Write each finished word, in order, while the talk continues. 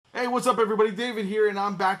what's up, everybody? David here, and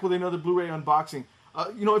I'm back with another Blu-ray unboxing.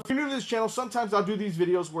 If you're new to this channel, sometimes I'll do these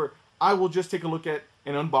videos where I will just take a look at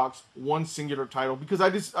and unbox one singular title because I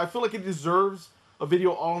feel like it deserves a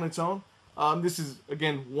video all on its own. This is,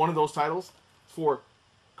 again, one of those titles for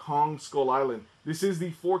Kong Skull Island. This is the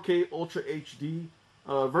 4K Ultra HD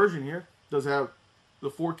version here. It does have the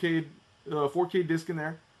 4K disc in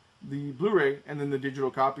there, the Blu-ray, and then the digital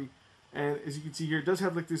copy. And as you can see here, it does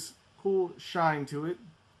have like this cool shine to it.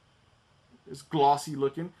 It's glossy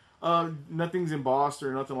looking. Nothing's embossed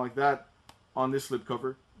or nothing like that on this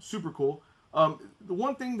slipcover. Super cool. The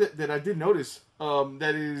one thing that I did notice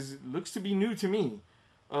that looks to be new to me,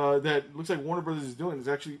 that looks like Warner Brothers is doing, is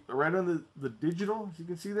actually right on the digital, as you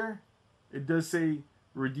can see there. It does say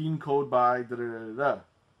redeem code by da da da da.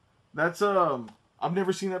 That's I've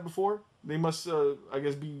never seen that before. They must I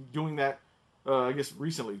guess be doing that I guess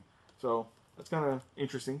recently. So that's kind of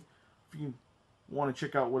interesting. If you want to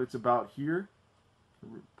check out what it's about here,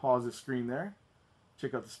 pause the screen there.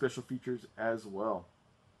 Check out the special features as well.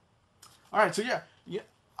 All right, so yeah,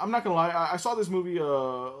 I'm not gonna lie. I saw this movie a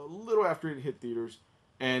little after it hit theaters,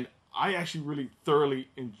 and I actually really thoroughly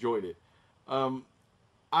enjoyed it.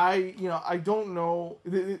 I don't know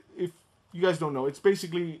if you guys don't know. It's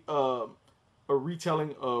basically a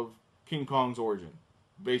retelling of King Kong's origin,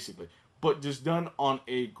 basically, but just done on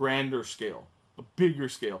a grander scale, a bigger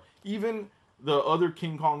scale. Even the other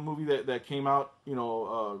King Kong movie that came out,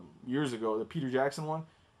 years ago, the Peter Jackson one,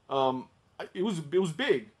 it was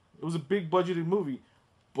big. It was a big budgeted movie,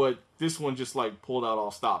 but this one just like pulled out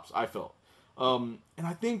all stops, I felt. And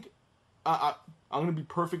I think I'm gonna be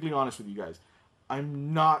perfectly honest with you guys.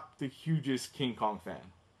 I'm not the hugest King Kong fan.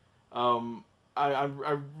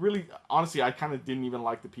 I really, honestly, I kind of didn't even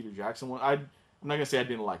like the Peter Jackson one. I'm not gonna say I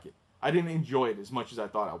didn't like it. I didn't enjoy it as much as I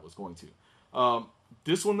thought I was going to.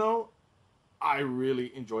 This one though, I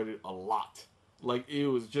really enjoyed it a lot. Like, it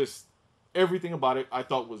was just, everything about it I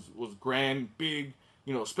thought was grand, big,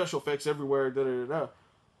 special effects everywhere, da da da da.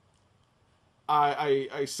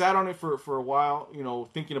 I sat on it for a while,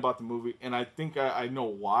 thinking about the movie, and I think I know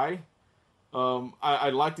why. I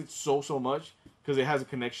liked it so much because it has a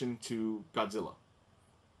connection to Godzilla.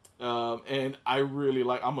 And I really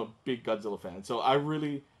I'm a big Godzilla fan, so I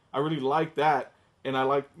really like that, and I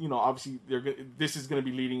like, obviously this is going to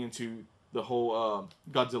be leading into the whole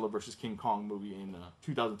Godzilla versus King Kong movie in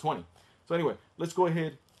 2020. So anyway, let's go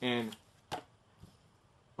ahead and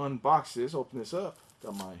unbox this, open this up.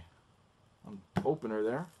 Got my opener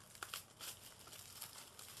there.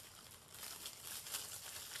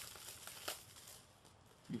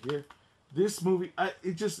 You hear this movie?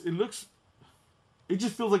 It just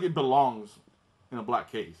feels like it belongs in a black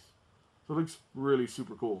case. So it looks really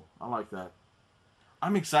super cool. I like that.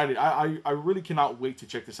 I'm excited. I really cannot wait to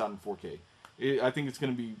check this out in 4K. I think it's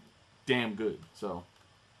going to be damn good. So,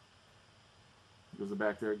 goes the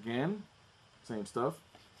back there again. Same stuff.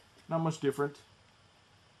 Not much different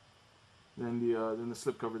than the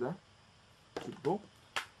slipcover there. Super cool.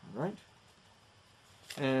 All right.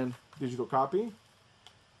 And digital copy.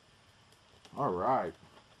 All right.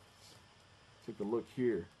 Take a look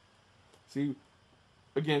here. See.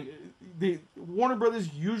 Again, the Warner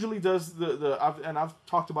Brothers usually does and I've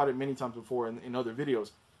talked about it many times before in other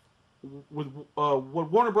videos. With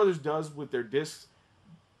what Warner Brothers does with their discs,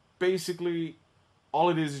 basically, all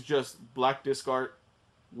it is just black disc art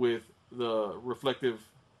with the reflective,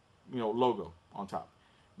 logo on top.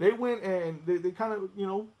 They went and they kind of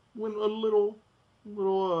went a little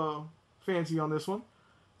fancy on this one.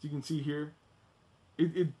 As you can see here,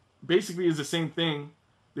 it basically is the same thing.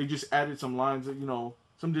 They just added some lines,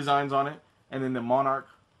 some designs on it, and then the Monarch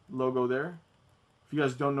logo there. If you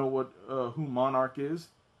guys don't know what who Monarch is,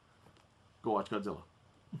 go watch Godzilla.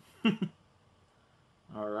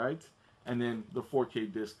 All right, and then the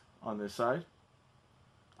 4K disc on this side.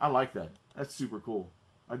 I like that. That's super cool.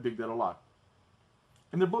 I dig that a lot.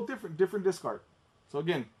 And they're both different disc art. So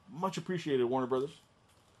again, much appreciated, Warner Brothers.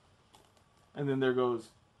 And then there goes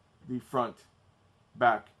the front,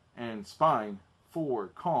 back, and spine for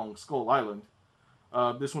Kong Skull Island.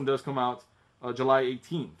 This one does come out July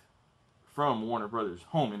 18th from Warner Brothers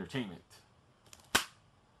Home Entertainment.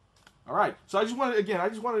 All right, so I just wanted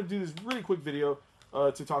to do this really quick video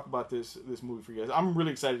to talk about this movie for you guys. I'm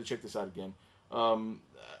really excited to check this out again.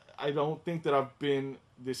 I don't think that I've been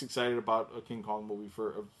this excited about a King Kong movie for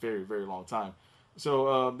a very, very long time.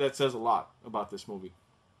 So that says a lot about this movie.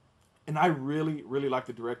 And I really, really like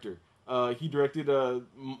the director. He directed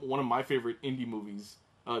one of my favorite indie movies,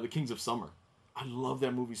 The Kings of Summer. I love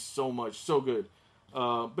that movie so much, so good.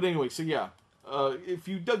 But anyway, so yeah, if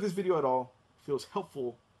you dug this video at all, feels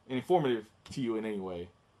helpful and informative to you in any way,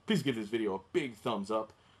 please give this video a big thumbs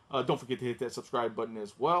up. Don't forget to hit that subscribe button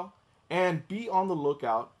as well. And be on the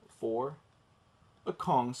lookout for a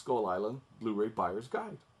Kong Skull Island Blu-ray Buyer's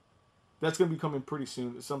Guide. That's going to be coming pretty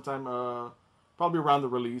soon, sometime probably around the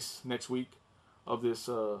release next week of this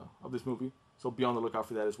movie. So be on the lookout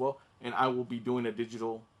for that as well. And I will be doing a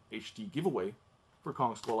digital HD giveaway for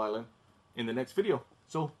Kong Skull Island in the next video.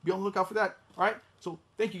 So be on the lookout for that. All right? So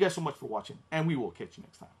thank you guys so much for watching, and we will catch you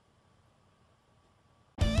next time.